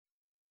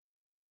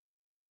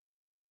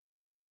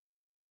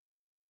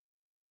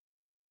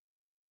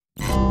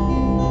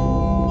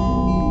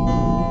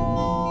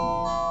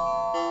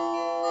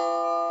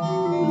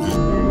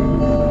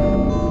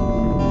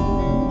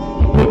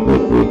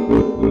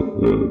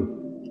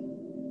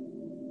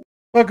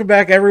Welcome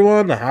back,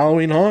 everyone, to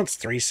Halloween Haunts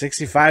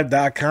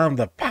 365.com,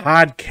 the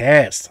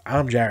podcast.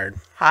 I'm Jared.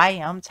 Hi,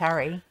 I'm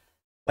Terry.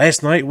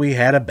 Last night we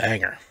had a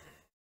banger.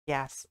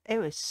 Yes, it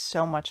was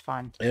so much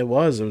fun. It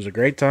was a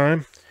great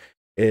time.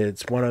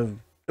 It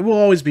will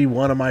always be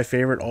one of my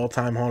favorite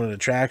all-time haunted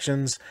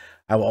attractions.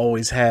 I will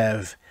always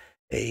have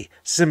a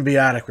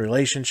symbiotic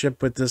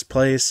relationship with this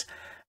place.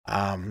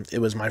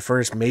 It was my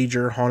first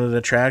major haunted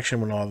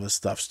attraction when all this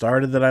stuff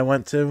started that I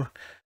went to.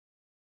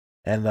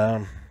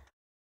 And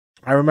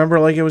I remember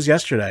like it was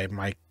yesterday.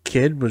 My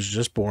kid was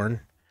just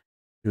born.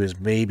 He was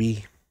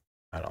maybe,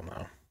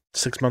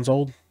 6 months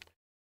old.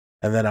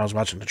 And then I was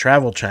watching the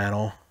Travel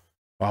Channel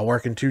while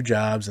working 2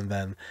 jobs. And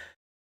then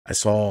I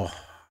saw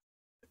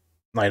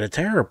Night of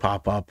Terror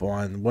pop up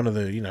on one of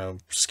the,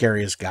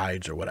 scariest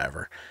guides or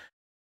whatever.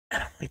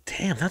 And I'm like,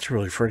 damn, that's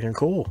really freaking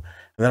cool.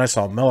 And then I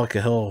saw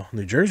Mullica Hill,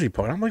 New Jersey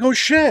point. I'm like, oh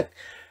shit.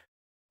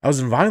 I was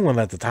in Vineland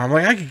at the time. I'm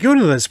like, I could go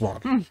to this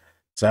one.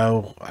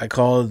 So I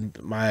called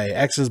my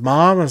ex's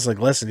mom. I was like,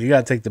 listen, you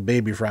got to take the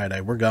baby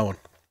Friday. We're going.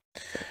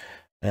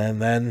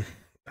 And then,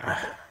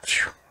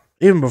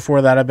 even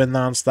before that, I've been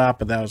nonstop,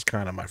 but that was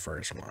kind of my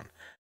first one.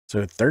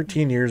 So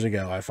 13 years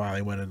ago, I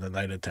finally went into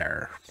Night of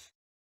Terror.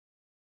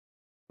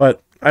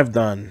 But I've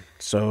done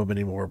so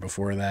many more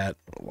before that,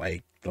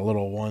 like the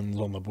little ones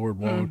on the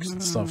boardwalks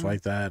and stuff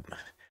like that.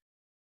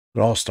 It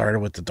all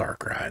started with the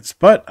dark rides.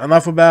 But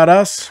enough about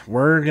us.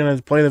 We're going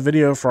to play the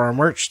video for our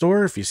merch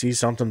store. If you see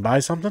something, buy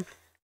something.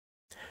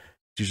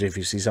 Usually if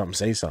you see something,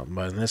 say something.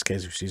 But in this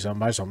case, if you see something,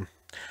 buy something.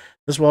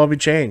 This will all be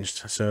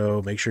changed.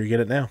 So make sure you get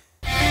it now.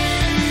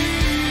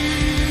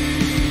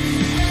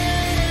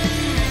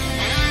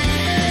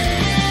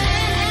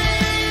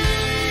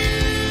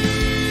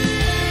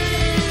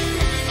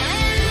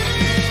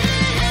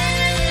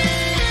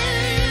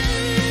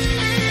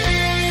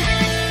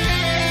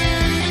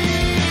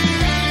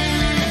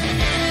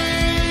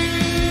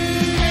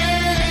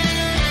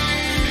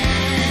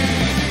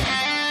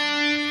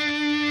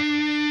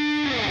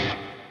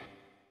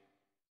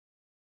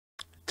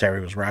 Terry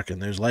was rocking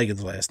those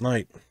leggings last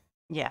night.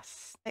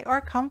 Yes, they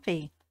are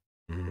comfy.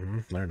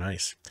 They're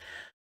nice.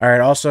 All right,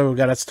 also, we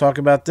got to talk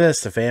about this.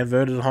 The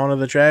fan-voted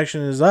haunted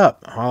attraction is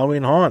up.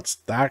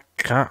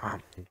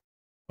 HalloweenHaunts.com.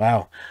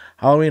 Wow.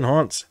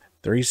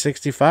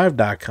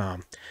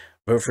 HalloweenHaunts365.com.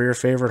 Vote for your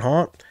favorite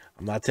haunt.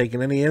 I'm not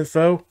taking any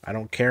info. I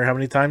don't care how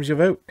many times you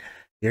vote.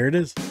 Here it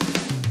is.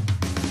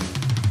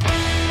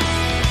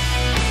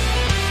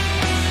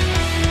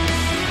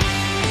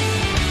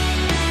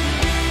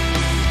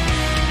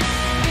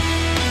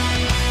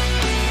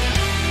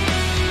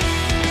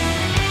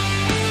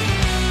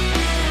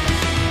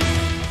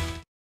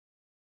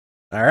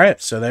 All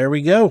right, so there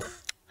we go.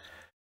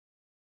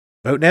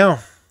 Vote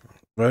now.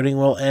 Voting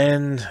will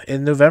end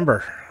in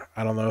November.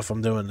 I don't know if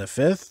I'm doing the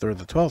 5th or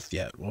the 12th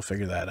yet. We'll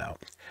figure that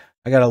out.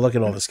 I got to look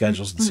at all the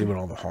schedules and see what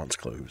all the haunts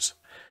close.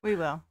 We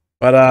will.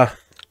 But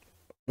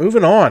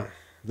moving on.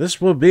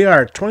 This will be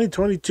our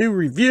 2022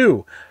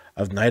 review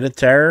of Night of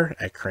Terror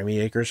at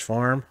Creamy Acres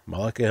Farm,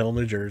 Mullica Hill,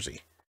 New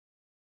Jersey.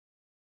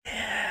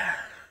 Yeah.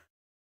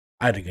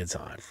 I had a good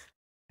time.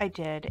 I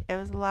did. It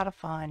was a lot of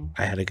fun.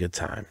 I had a good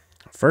time.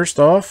 First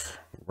off,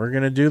 we're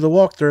going to do the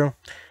walkthrough.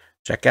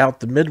 Check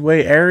out the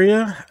midway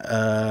area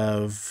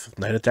of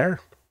Night of Terror.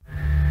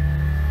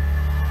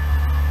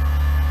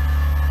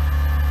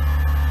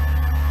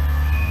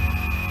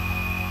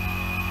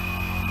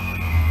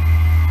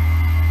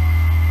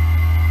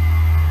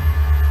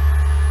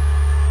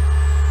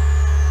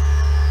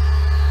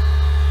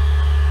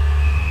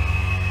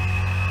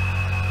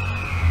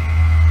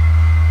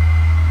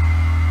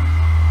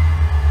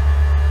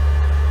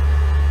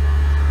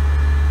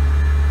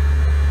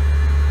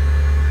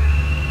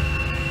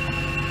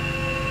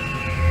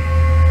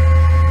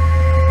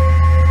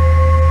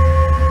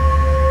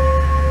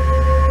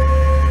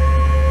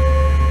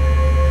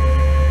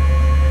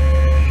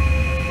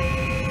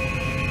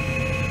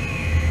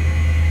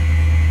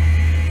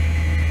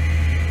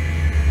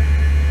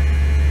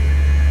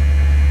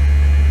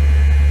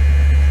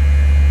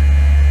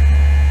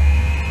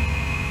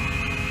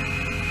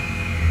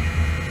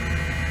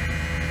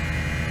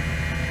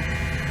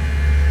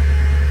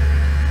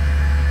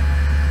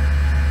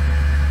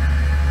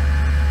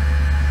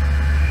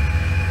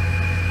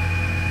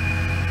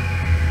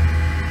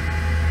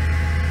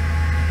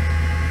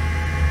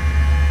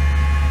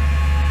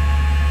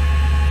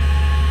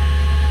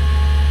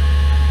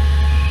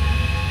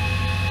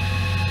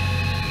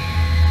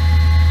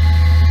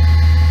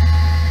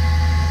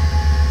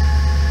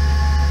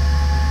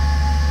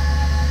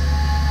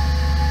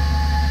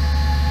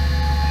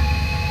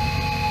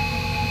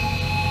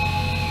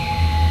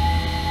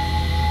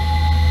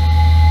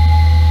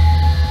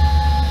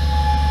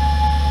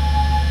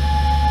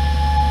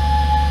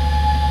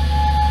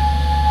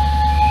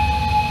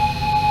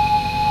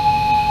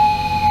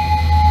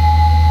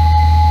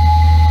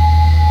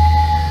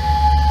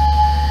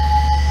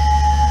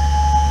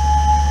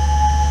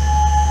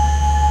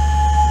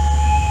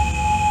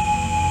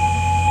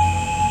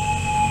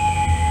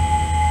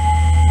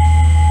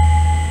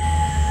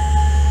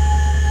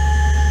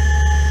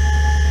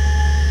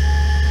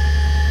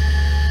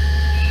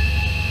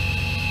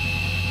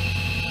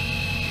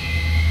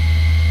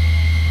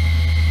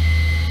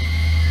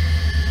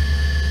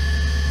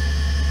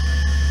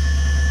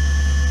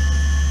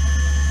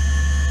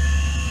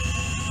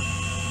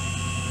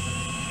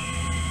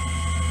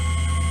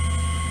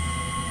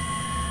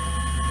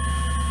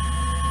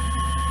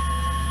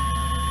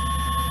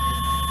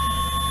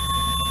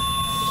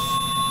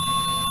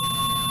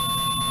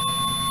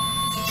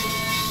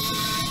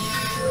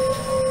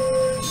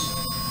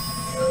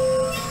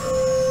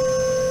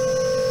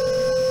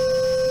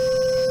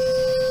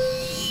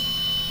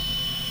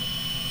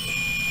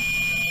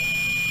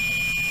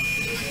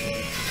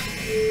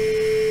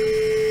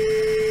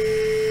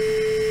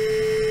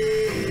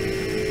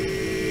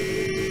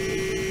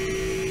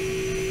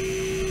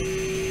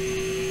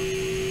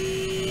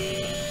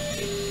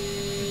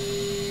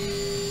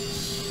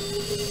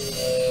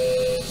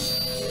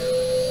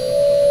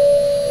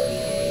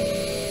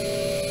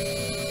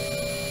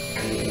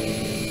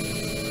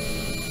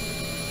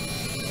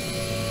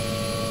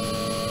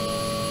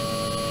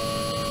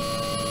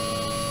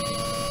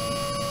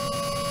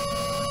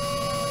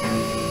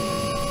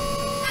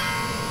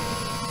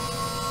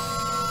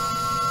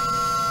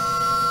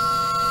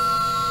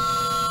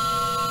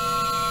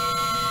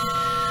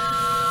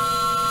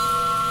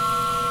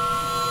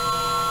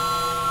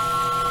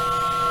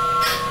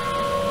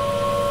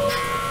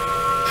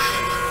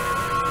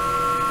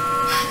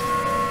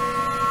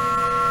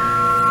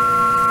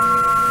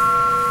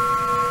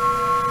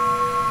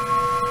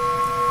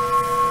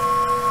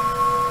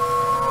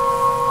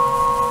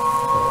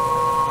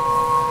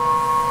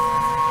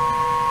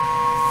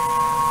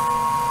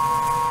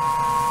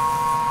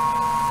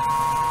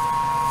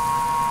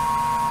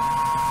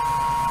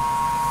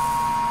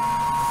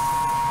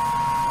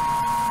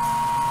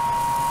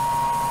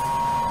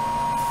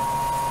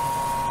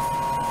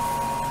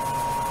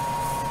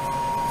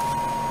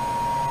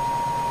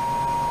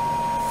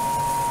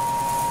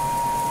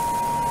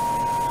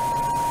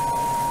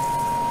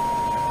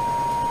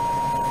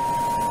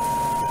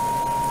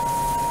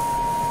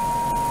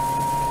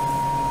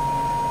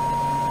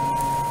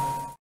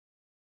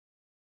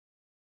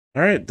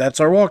 All right, that's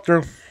our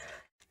walkthrough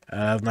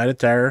of Night of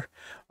Terror.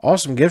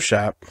 Awesome gift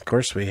shop. Of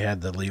course, we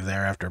had to leave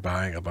there after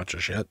buying a bunch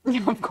of shit.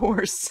 Of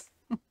course.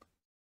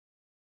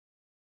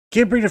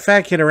 Can't bring the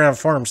fat kid around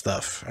farm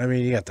stuff. I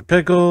mean, you got the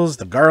pickles,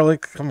 the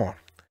garlic. Come on.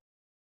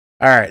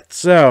 All right,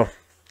 so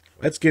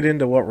let's get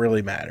into what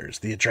really matters,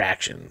 the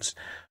attractions.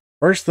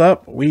 First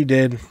up, we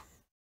did...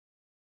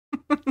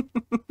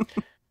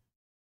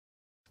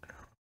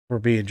 We're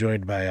being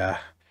joined by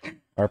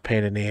our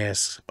pain in the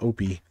ass,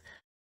 Opie.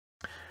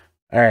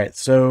 All right,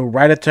 so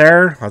Ride of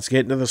Terror. Let's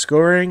get into the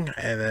scoring,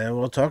 and then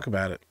we'll talk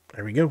about it.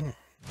 There we go.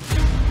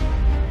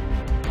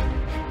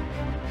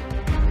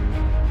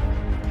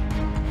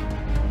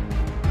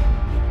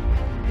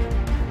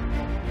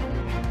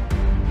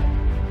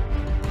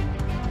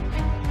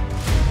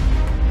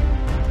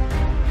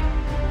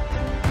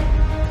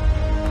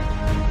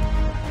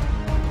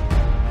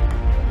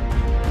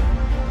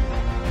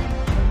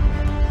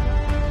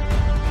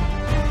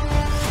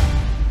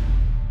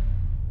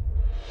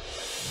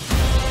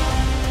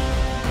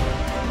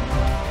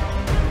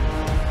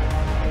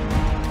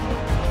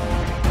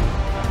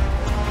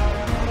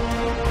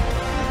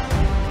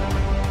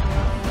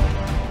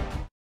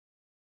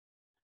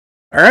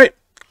 All right,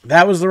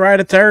 that was the Ride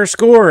of Terror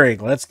scoring.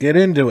 Let's get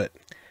into it.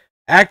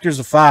 Actors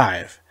of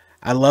 5.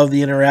 I love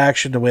the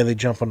interaction, the way they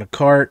jump on the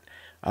cart.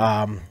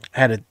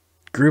 Had a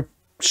group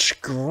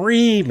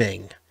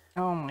screaming.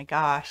 Oh my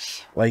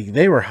gosh. Like,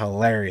 they were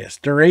hilarious.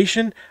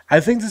 Duration, I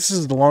think this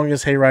is the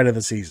longest hayride of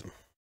the season.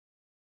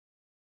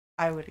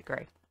 I would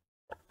agree.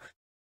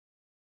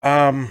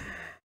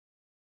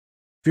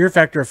 Fear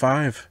factor of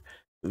 5.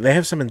 They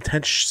have some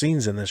intense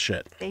scenes in this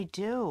shit. They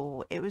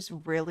do. It was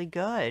really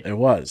good. It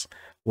was.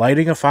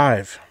 Lighting of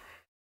 5.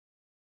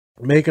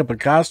 Makeup and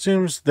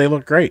costumes, they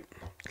look great.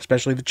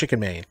 Especially the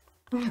Chicken Man.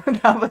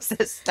 That was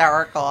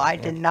hysterical. I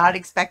did not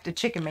expect a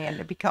Chicken Man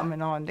to be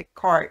coming on the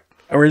cart.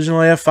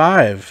 Originally at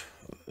 5.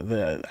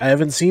 I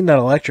haven't seen that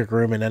electric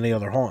room in any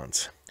other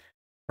haunts.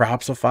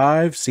 Props of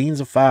 5,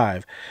 scenes of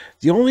 5.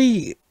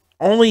 The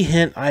only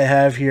hint I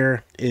have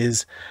here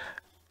is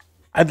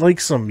I'd like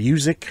some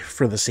music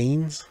for the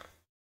scenes.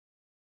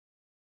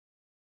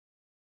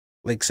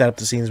 Like, set up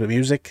the scenes with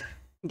music.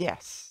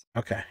 Yes.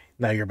 Okay,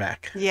 now you're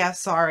back. Yeah,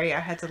 sorry. I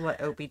had to let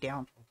Opie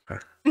down.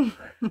 All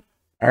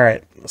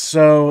right,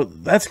 so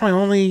that's my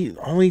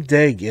only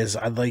dig is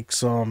I'd like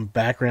some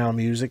background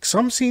music.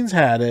 Some scenes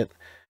had it,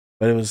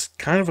 but it was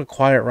kind of a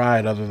quiet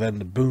ride other than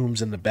the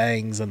booms and the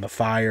bangs and the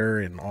fire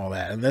and all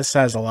that. And this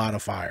has a lot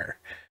of fire.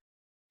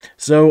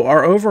 So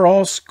our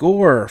overall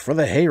score for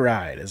the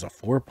hayride is a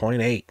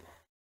 4.8.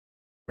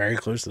 Very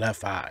close to that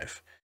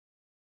 5.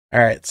 All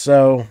right,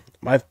 so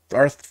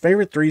our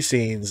favorite 3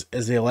 scenes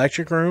is the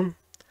electric room,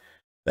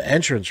 the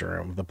entrance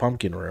room, the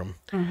pumpkin room,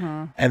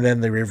 and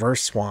then the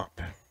reverse swamp.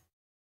 I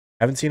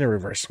haven't seen a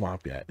reverse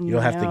swamp yet.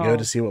 You'll have to go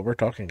to see what we're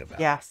talking about.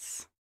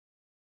 Yes.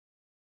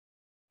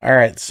 All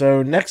right,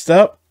 so next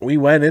up, we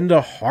went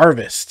into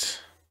Harvest.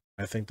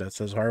 I think that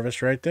says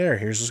Harvest right there.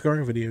 Here's the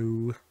scoring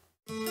video.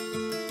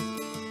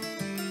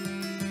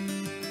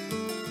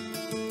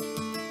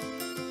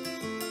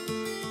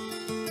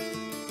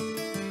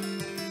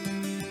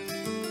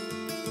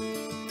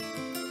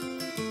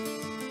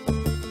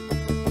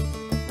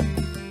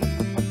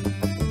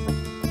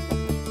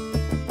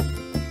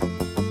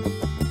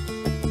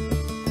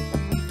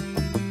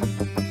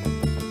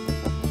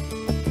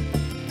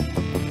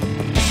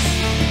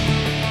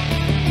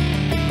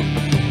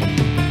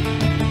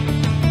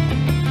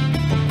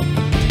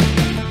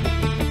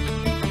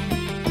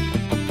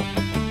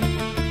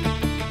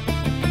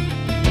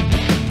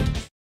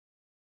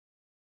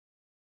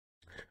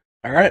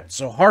 All right,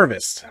 so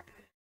Harvest.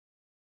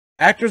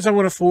 Actors I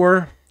went to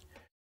 4.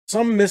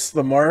 Some missed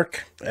the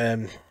mark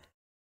and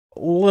a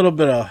little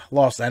bit of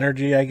lost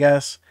energy, I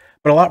guess.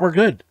 But a lot were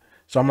good.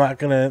 So I'm not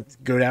going to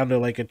go down to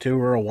like a 2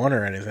 or a 1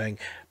 or anything.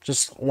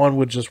 Just one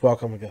would just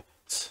welcome and go.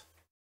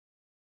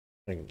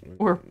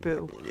 Or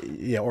boo.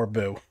 Yeah, or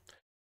boo.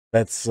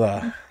 That's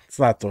it's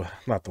not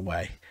the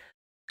way.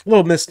 A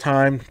little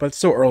mistimed, but it's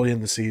still early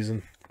in the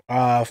season.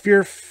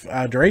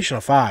 Duration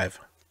of 5.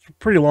 It's a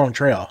pretty long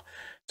trail.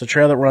 It's a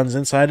trail that runs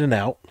inside and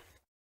out,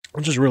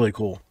 which is really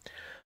cool.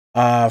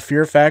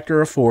 Fear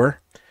factor of 4.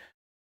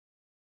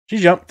 She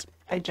jumped.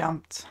 I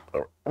jumped.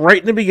 Right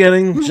in the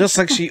beginning, just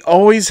like she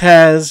always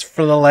has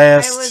for the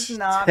last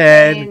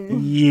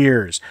 10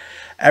 years.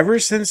 Ever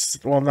since,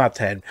 well, not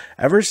 10,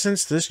 ever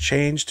since this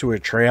changed to a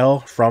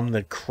trail from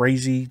the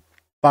crazy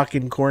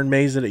fucking corn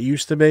maze that it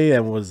used to be,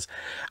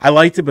 I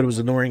liked it, but it was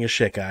annoying as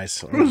shit,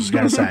 guys. I just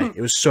gotta say,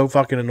 it was so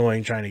fucking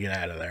annoying trying to get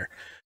out of there.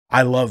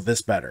 I love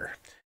this better.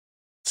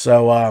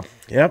 So,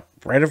 yep,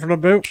 right in from the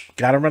boot,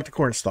 got him at the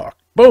corn stalk.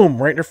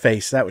 Boom, right in her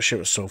face. That shit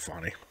was so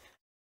funny.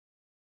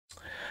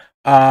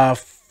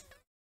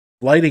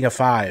 Lighting a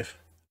 5.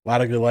 A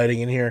lot of good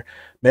lighting in here.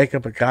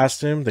 Makeup and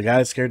costume. The guy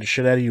that scared the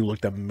shit out of you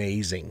looked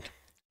amazing.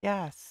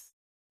 Yes.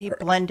 He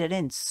blended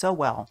in so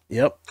well.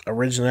 Yep.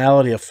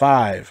 Originality a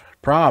 5.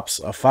 Props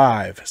a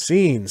 5.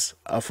 Scenes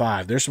a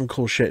 5. There's some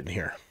cool shit in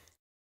here.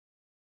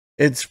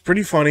 It's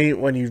pretty funny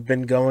when you've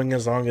been going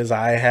as long as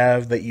I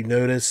have that you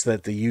notice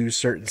that they use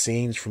certain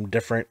scenes from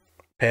different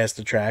past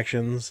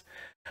attractions.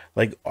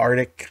 Like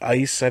Arctic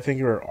Ice, I think,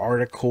 or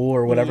Arctic Cool,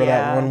 or whatever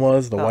that one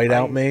was, the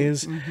whiteout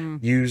maze.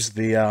 Used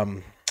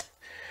the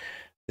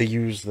they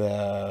used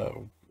the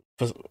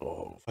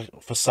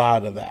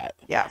facade of that.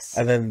 Yes.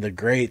 And then the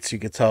grates, you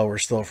could tell, were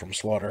still from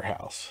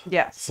Slaughterhouse.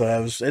 Yes.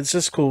 So it's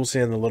just cool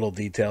seeing the little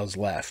details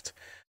left.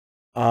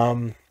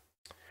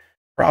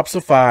 Props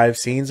of 5,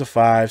 scenes of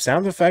 5,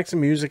 sound effects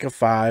and music of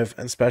 5,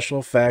 and special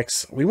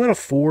effects. We went a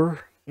 4.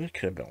 It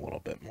could have been a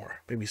little bit more,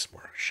 maybe some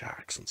more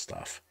shocks and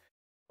stuff.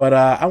 But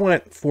I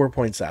went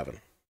 4.7.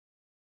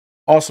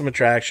 Awesome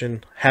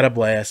attraction. Had a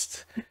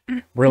blast.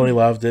 Really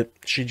loved it.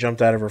 She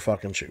jumped out of her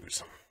fucking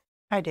shoes.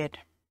 I did.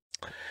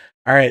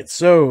 All right,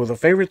 so the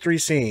favorite 3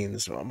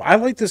 scenes. I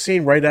like the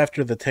scene right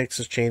after the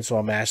Texas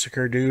Chainsaw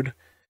Massacre dude.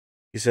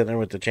 He's sitting there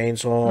with the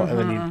chainsaw, and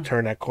then you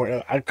turn that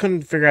corner. I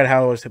couldn't figure out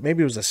how it was.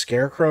 Maybe it was a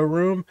scarecrow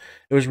room.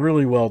 It was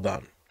really well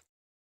done.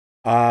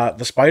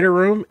 The spider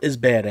room is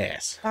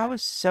badass. That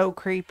was so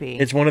creepy.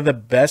 It's one of the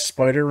best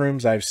spider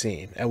rooms I've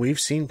seen, and we've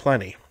seen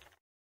plenty.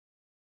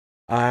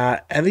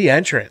 And the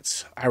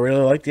entrance. I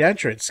really like the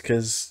entrance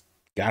because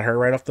got her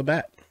right off the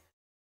bat.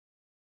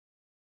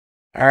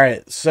 All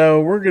right, so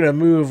we're going to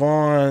move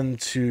on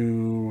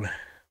to...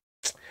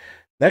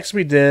 Next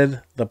we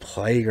did the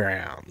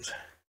playground.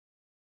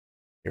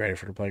 You ready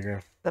for the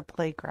playground? The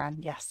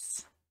playground,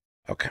 yes.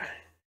 Okay.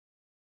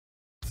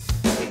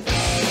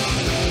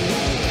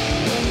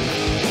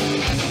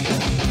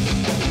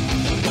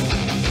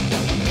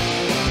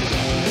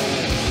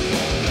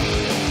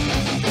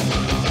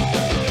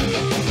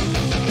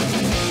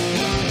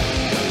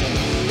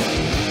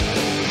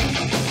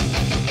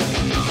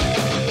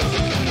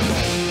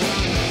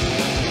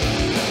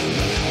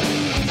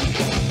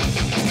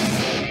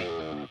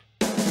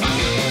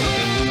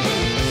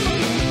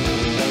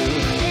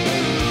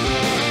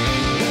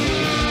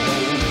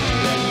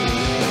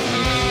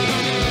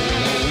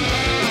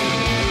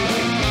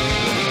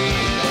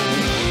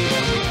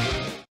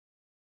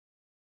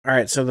 All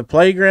right, so the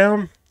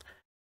playground,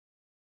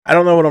 I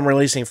don't know what I'm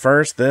releasing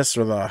first, this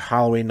or the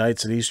Halloween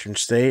Nights at Eastern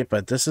State,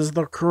 but this is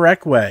the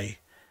correct way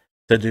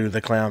to do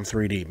the Clown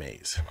 3D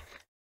maze.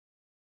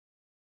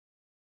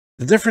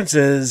 The difference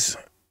is,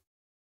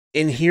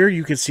 in here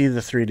you could see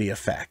the 3D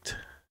effect.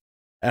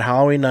 At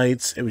Halloween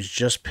Nights, it was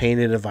just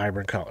painted in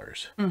vibrant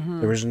colors.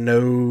 There was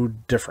no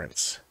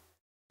difference.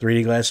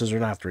 3D glasses or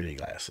not 3D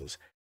glasses.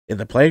 In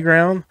the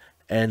playground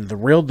and the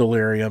real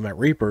Delirium at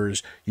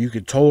Reapers, you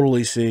could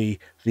totally see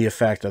the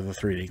effect of the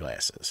 3D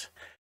glasses.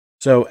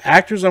 So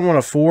actors, I want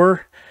a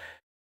 4.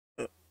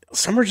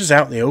 Some are just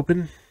out in the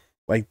open.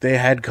 Like they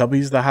had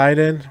cubbies to hide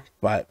in,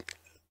 but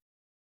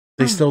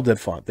they still did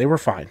fun. They were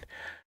fine.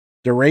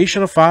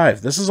 Duration of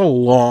 5. This is a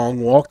long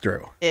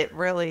walkthrough. It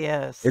really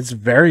is. It's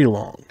very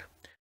long.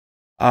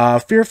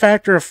 Fear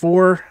factor of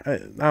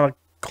 4. Not a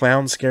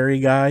clown scary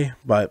guy,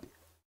 but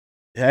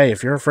hey,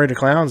 if you're afraid of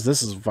clowns,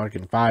 this is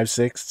fucking 5,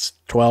 6,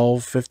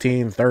 12,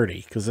 15,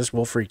 30, because this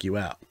will freak you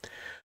out.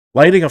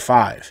 Lighting of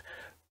 5.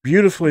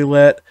 Beautifully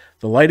lit.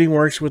 The lighting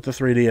works with the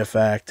 3D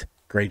effect.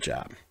 Great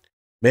job.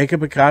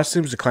 Makeup and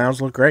costumes, the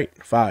clowns look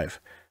great. 5.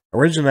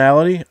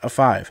 Originality, a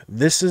 5.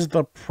 This is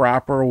the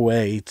proper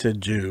way to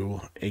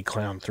do a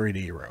clown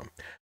 3D room.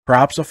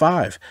 Props, a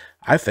 5.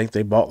 I think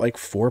they bought like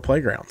 4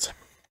 playgrounds.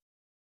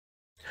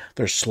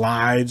 There's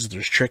slides,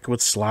 there's trick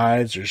with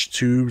slides, there's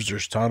tubes,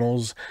 there's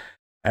tunnels,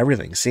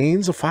 everything.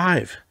 Scenes, a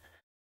 5.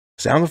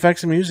 Sound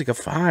effects and music, a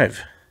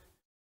 5.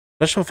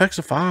 Special effects,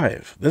 a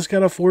 5. This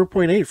got a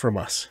 4.8 from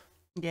us.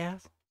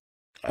 Yes.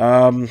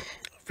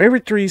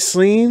 Favorite 3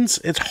 scenes.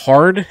 It's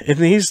hard in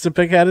these to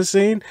pick out a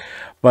scene,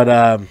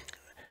 but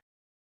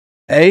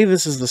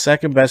this is the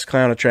second best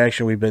clown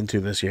attraction we've been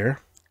to this year.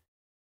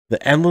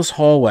 The endless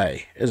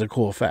hallway is a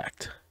cool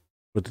effect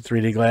with the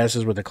 3D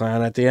glasses with the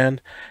clown at the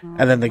end,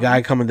 and then the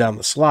guy coming down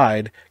the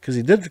slide, because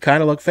he did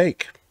kind of look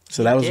fake.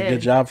 So He that was a good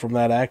did. job from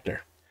that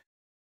actor.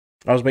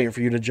 I was waiting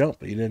for you to jump,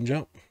 but you didn't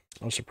jump.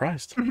 I was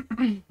surprised.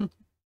 All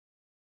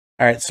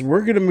right, so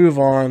we're going to move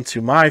on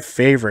to my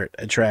favorite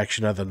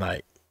attraction of the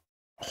night.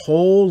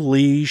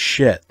 Holy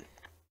shit.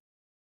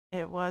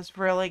 It was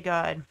really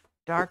good.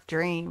 Dark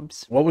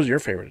Dreams. What was your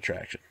favorite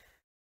attraction?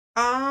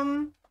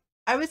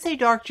 I would say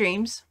Dark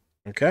Dreams.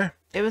 Okay.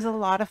 It was a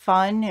lot of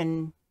fun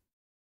and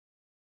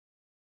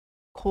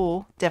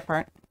cool,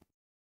 different.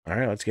 All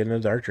right, let's get into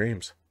Dark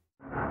Dreams.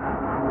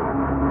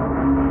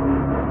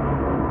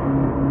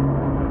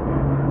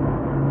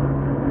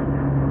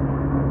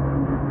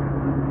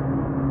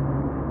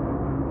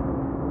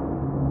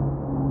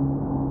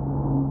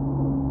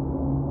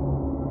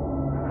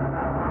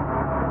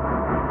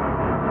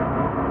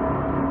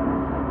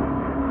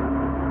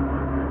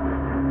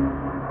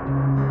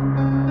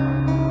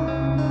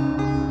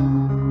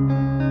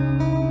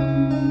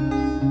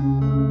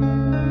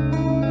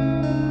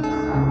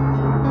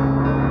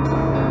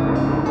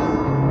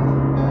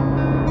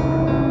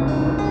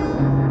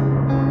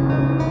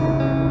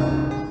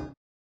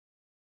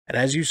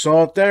 And as you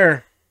saw it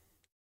there,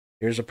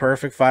 here's a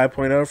perfect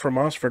 5.0 from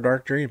us for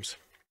Dark Dreams.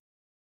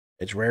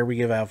 It's rare we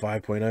give out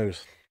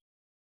 5.0s.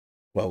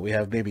 Well, we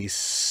have maybe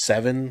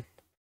 7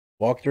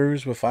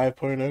 walkthroughs with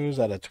 5.0s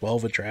out of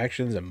 12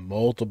 attractions and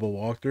multiple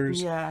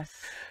walkthroughs. Yes.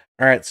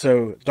 All right,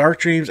 so Dark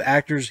Dreams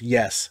actors,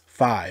 yes,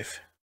 5.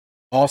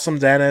 Awesome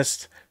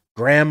dentist,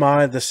 grandma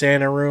at the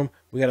Santa room.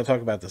 We got to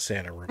talk about the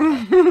Santa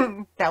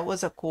room. That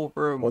was a cool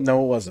room. Well,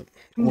 no, it wasn't.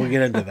 We'll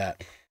get into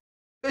that.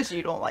 Because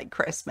you don't like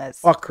Christmas.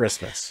 Fuck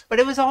Christmas. But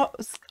it was all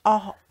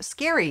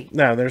scary.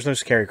 No, there's no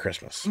scary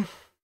Christmas.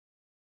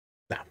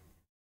 No.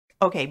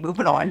 Okay,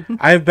 moving on.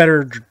 I have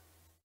better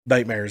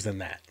nightmares than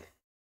that.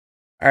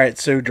 All right,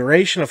 so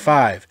duration of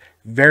 5.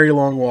 Very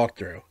long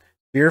walkthrough.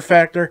 Fear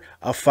factor,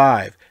 a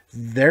 5.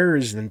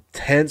 There's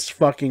intense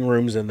fucking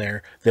rooms in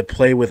there that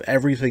play with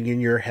everything in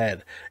your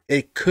head.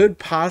 It could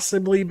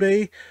possibly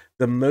be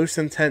the most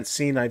intense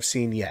scene I've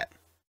seen yet.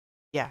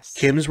 Yes.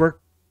 Kim's were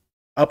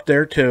up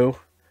there too.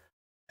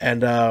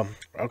 And, of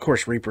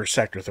course, Reaper's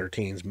Sector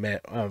 13's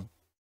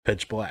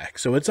pitch black.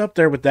 So it's up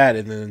there with that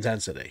in the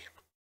intensity.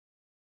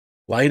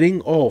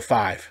 Lighting,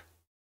 5.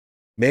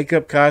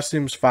 Makeup,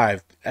 costumes,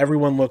 5.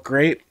 Everyone looked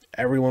great.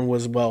 Everyone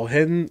was well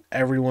hidden.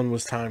 Everyone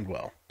was timed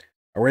well.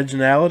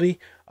 Originality,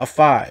 a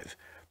 5.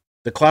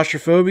 The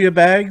claustrophobia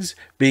bags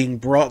being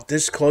brought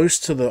this close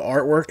to the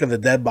artwork of the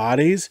dead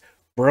bodies,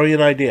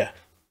 brilliant idea.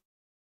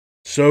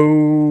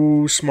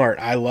 So smart.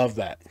 I love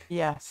that.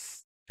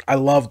 Yes. I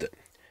loved it.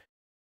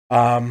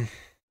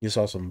 You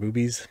saw some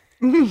boobies.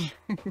 You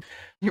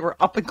were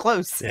up and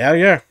close.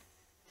 Yeah.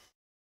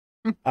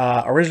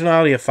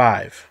 Originality, a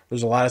 5.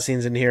 There's a lot of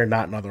scenes in here,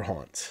 not in other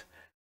haunts.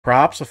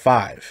 Props, a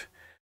 5.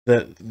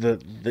 We'll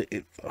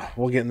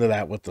get into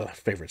that with the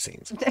favorite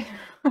scenes.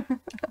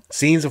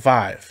 Scenes, a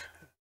 5.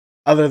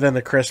 Other than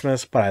the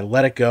Christmas, but I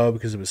let it go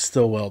because it was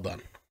still well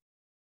done.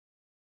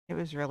 It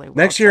was really well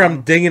Next year, done.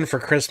 I'm digging for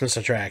Christmas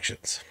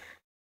attractions.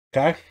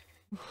 Okay?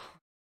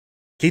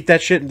 Keep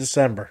that shit in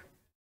December.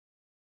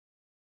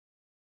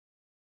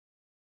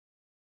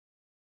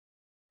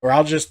 Or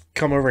I'll just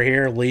come over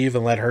here, leave,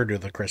 and let her do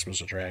the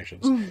Christmas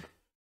attractions. All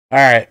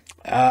right.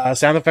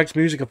 Sound effects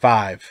music, a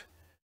 5.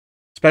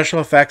 Special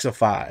effects, a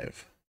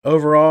 5.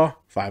 Overall,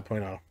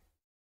 5.0.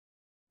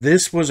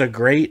 This was a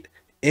great,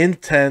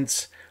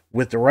 intense,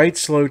 with the right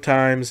slow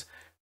times,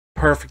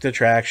 perfect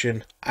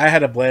attraction. I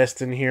had a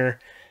blast in here.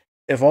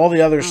 If all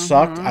the others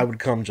sucked, I would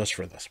come just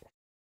for this one.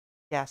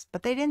 Yes,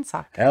 but they didn't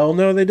suck. Hell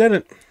no, they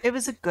didn't. It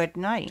was a good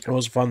night. It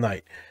was a fun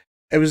night.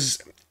 It was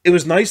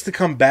nice to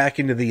come back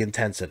into the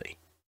intensity.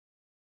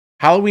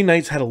 Halloween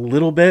nights had a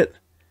little bit,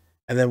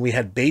 and then we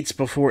had Bates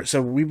before,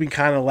 so we've been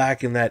kind of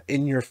lacking that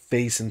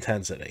in-your-face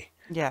intensity.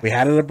 Yeah. We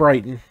had it at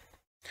Brighton,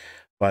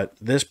 but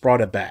this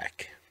brought it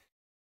back.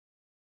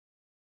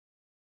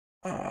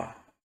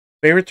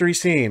 Favorite 3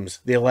 scenes,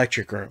 the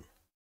electric room.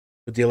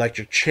 With the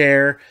electric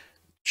chair,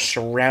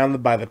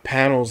 surrounded by the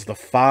panels, the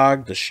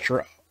fog,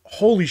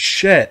 holy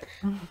shit.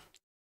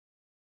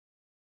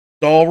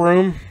 Doll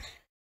room.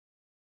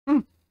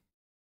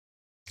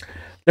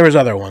 There was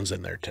other ones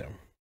in there too.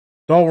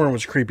 Doll room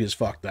was creepy as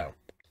fuck though.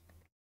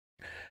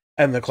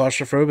 And the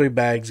claustrophobic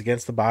bags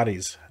against the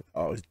bodies.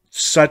 Oh, it's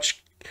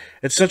such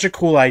a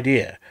cool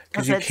idea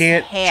because you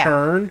can't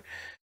turn.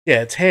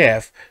 Yeah, it's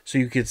half, so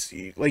you could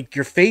see, like,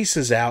 your face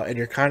is out and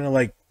you're kind of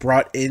like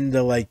brought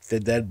into like the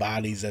dead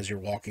bodies as you're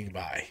walking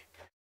by.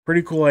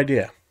 Pretty cool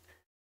idea.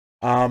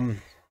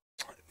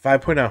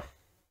 5.0.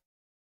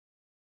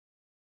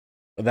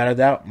 Without a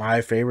doubt,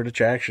 my favorite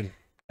attraction,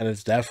 and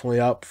it's definitely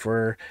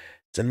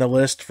it's in the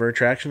list for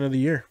attraction of the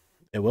year.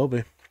 It will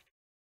be.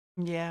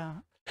 Yeah.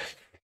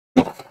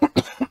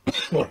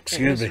 Excuse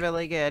me. It was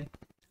really good.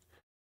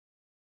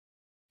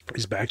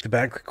 These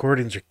back-to-back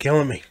recordings are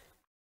killing me.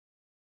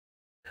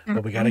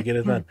 But we got to get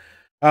it done.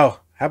 Oh,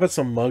 how about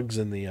some mugs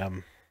in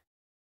the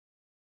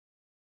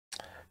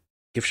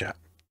gift shop?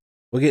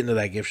 We'll get into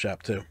that gift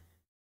shop too.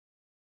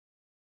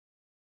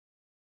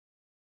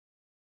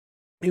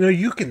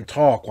 You can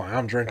talk while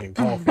I'm drinking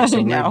coffee, so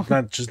I we're know.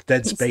 not just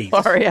dead space.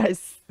 Sorry, I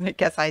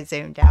guess I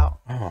zoned out.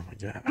 Oh my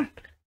god.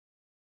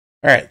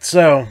 All right,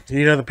 so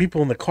the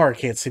people in the car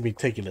can't see me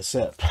taking a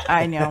sip.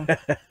 I know.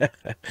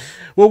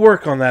 We'll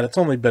work on that. It's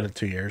only been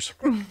 2 years.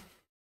 All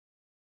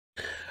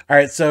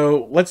right,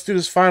 so let's do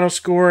this final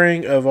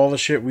scoring of all the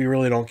shit we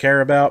really don't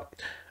care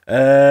about.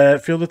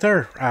 Field of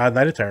Terror,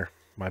 Night of Terror.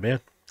 My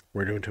bad.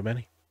 We're doing too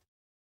many.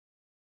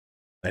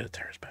 Night of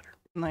Terror is better.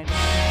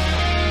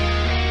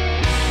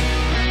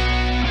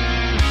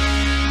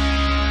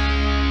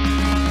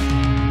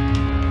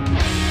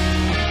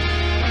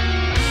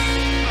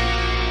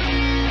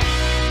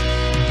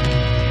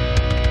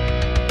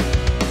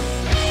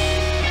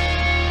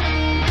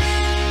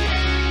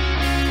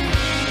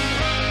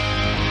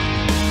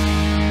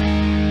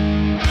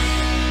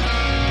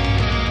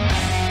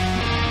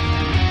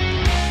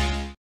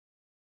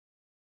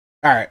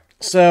 All right,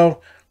 so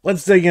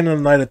let's dig into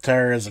the Night of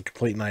Terror as a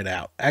complete night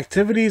out.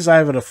 Activities, I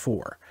have it a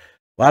 4.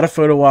 A lot of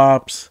photo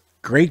ops,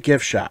 great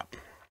gift shop.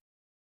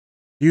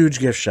 Huge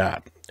gift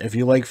shop. If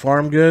you like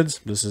farm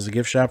goods, this is a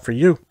gift shop for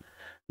you.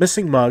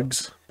 Missing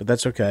mugs, but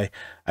that's okay.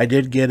 I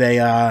did get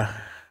a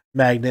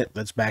magnet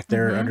that's back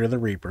there under the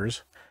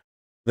Reapers.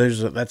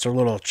 That's our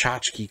little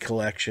tchotchke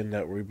collection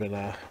that we've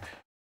been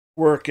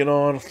working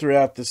on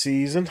throughout the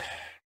season.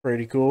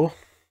 Pretty cool.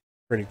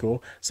 Pretty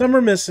cool. Some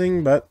are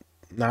missing, but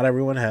not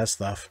everyone has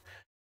stuff.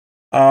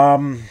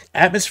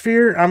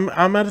 Atmosphere,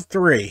 I'm at a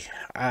 3.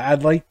 I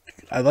like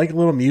a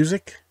little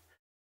music.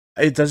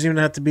 It doesn't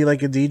even have to be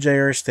like a DJ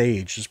or a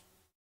stage. Just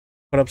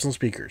put up some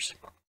speakers.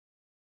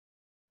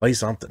 Play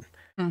something.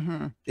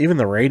 Even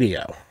the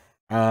radio.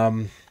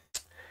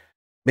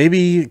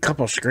 Maybe a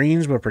couple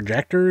screens with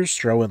projectors,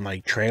 throw in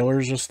like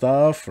trailers and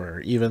stuff,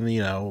 or even,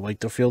 like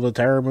the Field of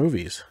Terror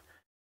movies.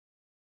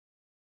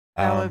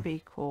 That would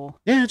be cool.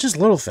 Yeah, just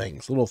little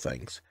things.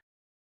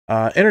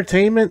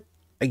 Entertainment,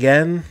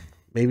 again,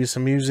 maybe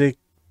some music,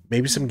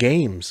 maybe some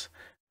games.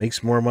 Make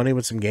some more money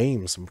with some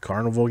games, some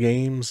carnival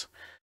games.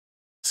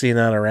 Seeing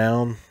that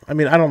around. I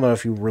mean, I don't know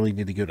if you really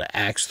need to go to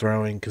axe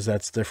throwing because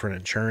that's different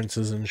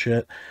insurances and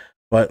shit.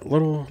 But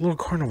little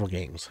carnival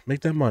games.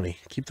 Make that money.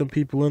 Keep them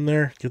people in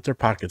there. Get their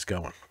pockets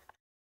going.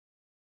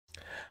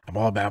 I'm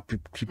all about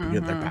people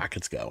getting their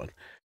pockets going.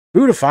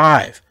 Food of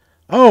 5.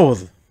 Oh,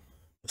 the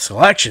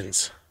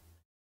selections.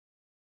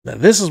 Now,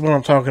 this is what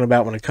I'm talking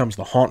about when it comes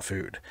to haunt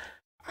food.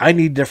 I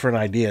need different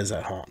ideas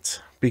at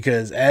haunts.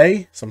 Because,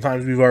 A,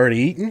 sometimes we've already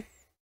eaten.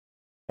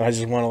 And I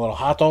just want a little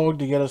hot dog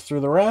to get us through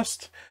the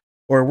rest.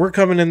 Or we're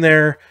coming in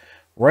there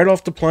right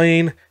off the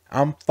plane.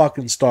 I'm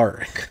fucking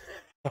starving.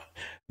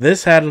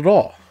 This had it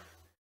all.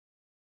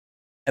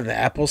 And the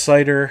apple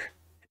cider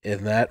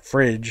in that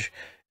fridge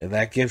in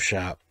that gift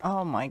shop.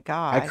 Oh my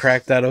god. I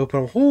cracked that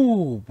open.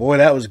 Ooh, boy,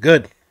 that was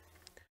good.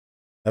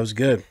 That was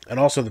good. And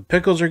also the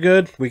pickles are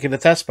good. We can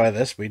attest by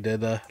this. We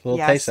did a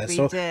little taste test.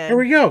 So here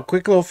we go.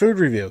 Quick little food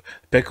review.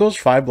 Pickles,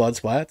 5 blood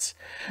splats.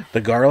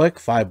 The garlic,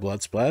 5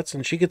 blood splats.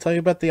 And she could tell you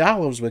about the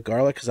olives with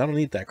garlic because I don't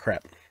eat that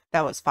crap.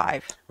 That was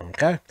 5.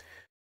 Okay.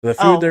 The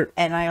food there.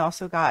 And I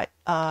also got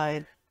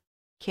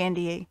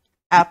candy,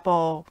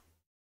 apple,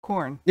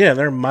 corn. Yeah,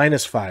 they're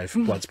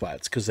 -5 blood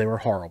splats because they were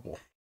horrible.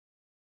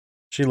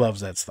 She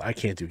loves that stuff. I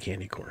can't do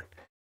candy corn.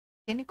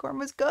 Candy corn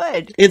was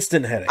good.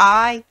 Instant headache.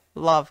 I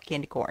love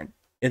candy corn.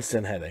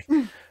 Instant headache.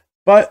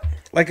 But,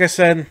 like I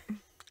said,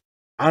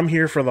 I'm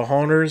here for the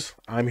haunters.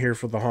 I'm here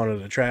for the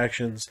haunted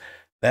attractions.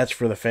 That's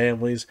for the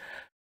families.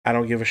 I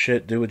don't give a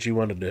shit. Do what you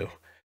want to do.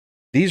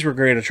 These were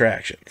great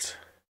attractions.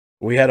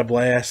 We had a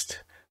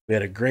blast. We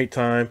had a great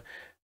time.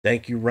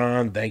 Thank you,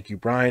 Ron. Thank you,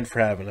 Brian, for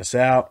having us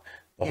out.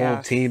 The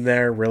whole team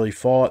there really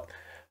fought.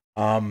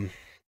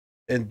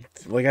 And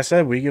like I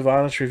said, we give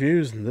honest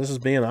reviews, and this is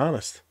being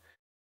honest.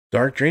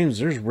 Dark Dreams,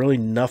 there's really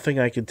nothing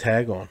I could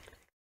tag on.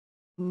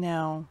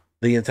 No.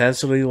 The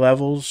intensity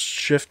levels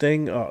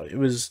shifting, it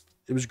was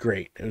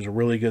great. It was a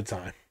really good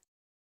time.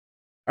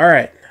 All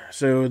right,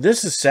 so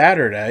this is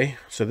Saturday,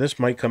 so this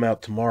might come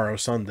out tomorrow,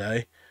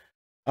 Sunday.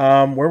 Where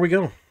are we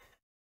going?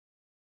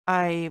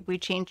 We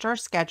changed our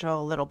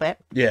schedule a little bit.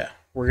 Yeah,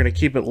 we're going to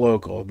keep it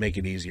local, make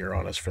it easier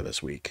on us for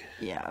this week.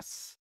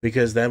 Yes.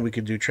 Because then we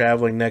could do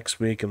traveling next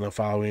week, and the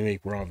following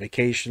week we're on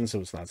vacation, so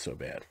it's not so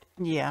bad.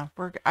 Yeah,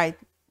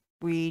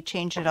 we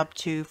changed it up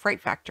to Fright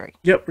Factory.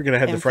 Yep, we're going to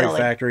head to Fright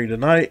Factory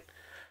tonight.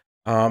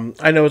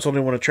 I know it's only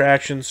one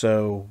attraction,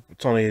 so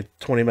it's only a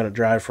 20-minute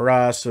drive for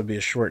us, so it'll be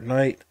a short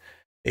night.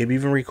 Maybe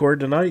even record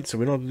tonight, so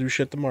we don't have to do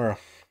shit tomorrow.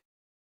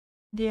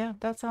 Yeah,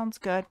 that sounds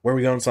good. Where are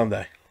we going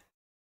Sunday?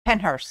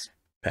 Penhurst.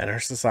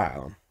 Penhurst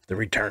Asylum. The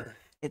return.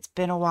 It's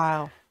been a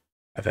while.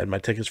 I've had my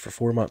tickets for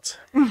 4 months.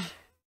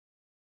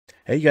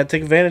 Hey, you got to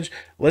take advantage.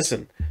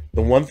 Listen,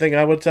 the one thing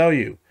I would tell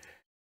you,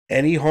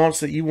 any haunts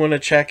that you want to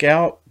check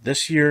out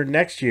this year,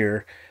 next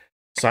year,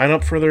 sign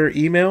up for their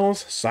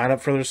emails, sign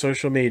up for their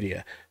social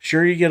media.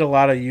 Sure, you get a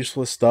lot of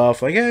useless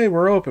stuff like, hey,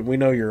 we're open. We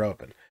know you're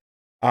open.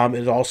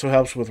 It also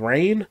helps with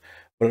rain,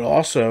 but it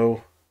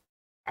also,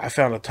 I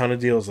found a ton of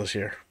deals this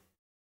year.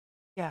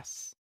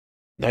 Yes.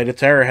 Night of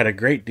Terror had a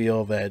great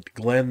deal that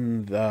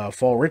Glenn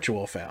Fall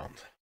Ritual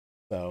found.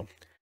 So,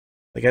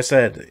 like I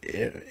said,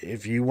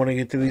 if you want to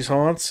get to these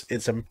haunts,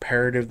 it's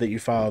imperative that you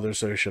follow their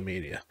social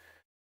media.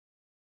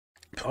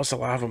 Plus, a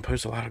lot of them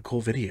post a lot of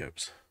cool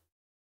videos.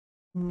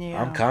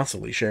 Yeah. I'm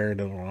constantly sharing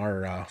it on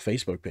our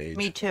Facebook page.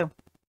 Me too.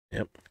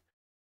 Yep.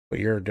 But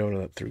you're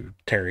doing it through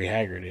Terry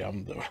Haggerty.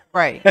 I'm doing.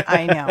 Right.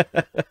 I know.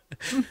 But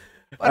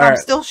All I'm right.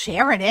 still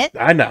sharing it.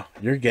 I know.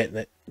 You're getting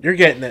it. You're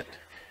getting it.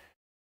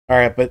 All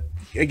right. But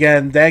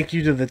again, thank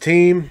you to the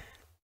team.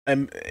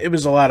 It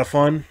was a lot of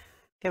fun.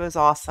 It was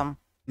awesome.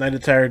 Night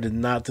of Terror did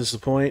not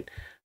disappoint.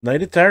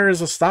 Night of Terror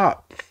is a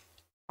stop.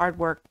 Hard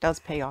work does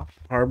pay off.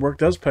 Hard work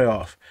does pay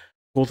off.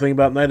 Cool thing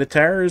about Night of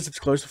Terror is it's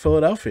close to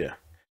Philadelphia.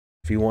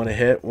 If you want to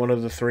hit one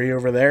of the 3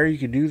 over there, you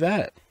can do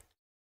that.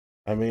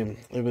 I mean,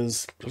 it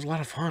was a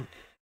lot of fun.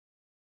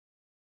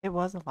 It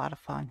was a lot of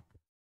fun.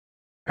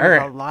 All There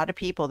right. were a lot of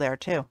people there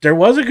too. There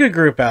was a good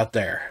group out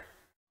there.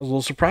 I was a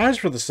little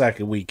surprised for the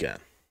second weekend.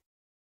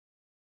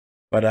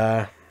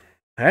 But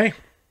hey,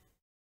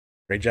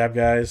 great job,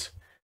 guys.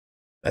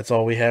 That's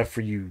all we have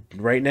for you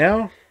right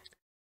now.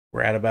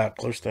 We're at about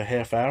close to a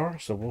half hour,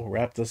 so we'll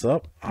wrap this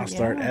up. I'll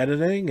start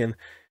editing, and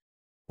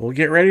we'll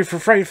get ready for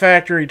Fright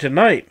Factory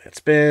tonight. It's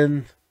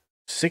been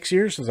 6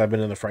 years since I've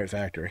been in the Fright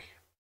Factory.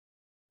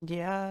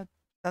 Yeah,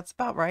 that's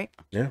about right.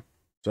 Yeah.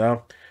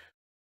 So,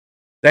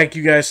 thank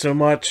you guys so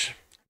much.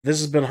 This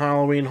has been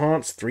Halloween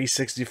Haunts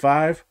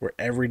 365, where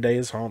every day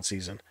is haunt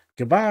season.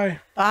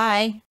 Goodbye.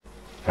 Bye.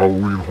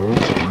 Halloween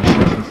Haunts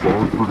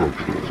 365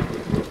 production.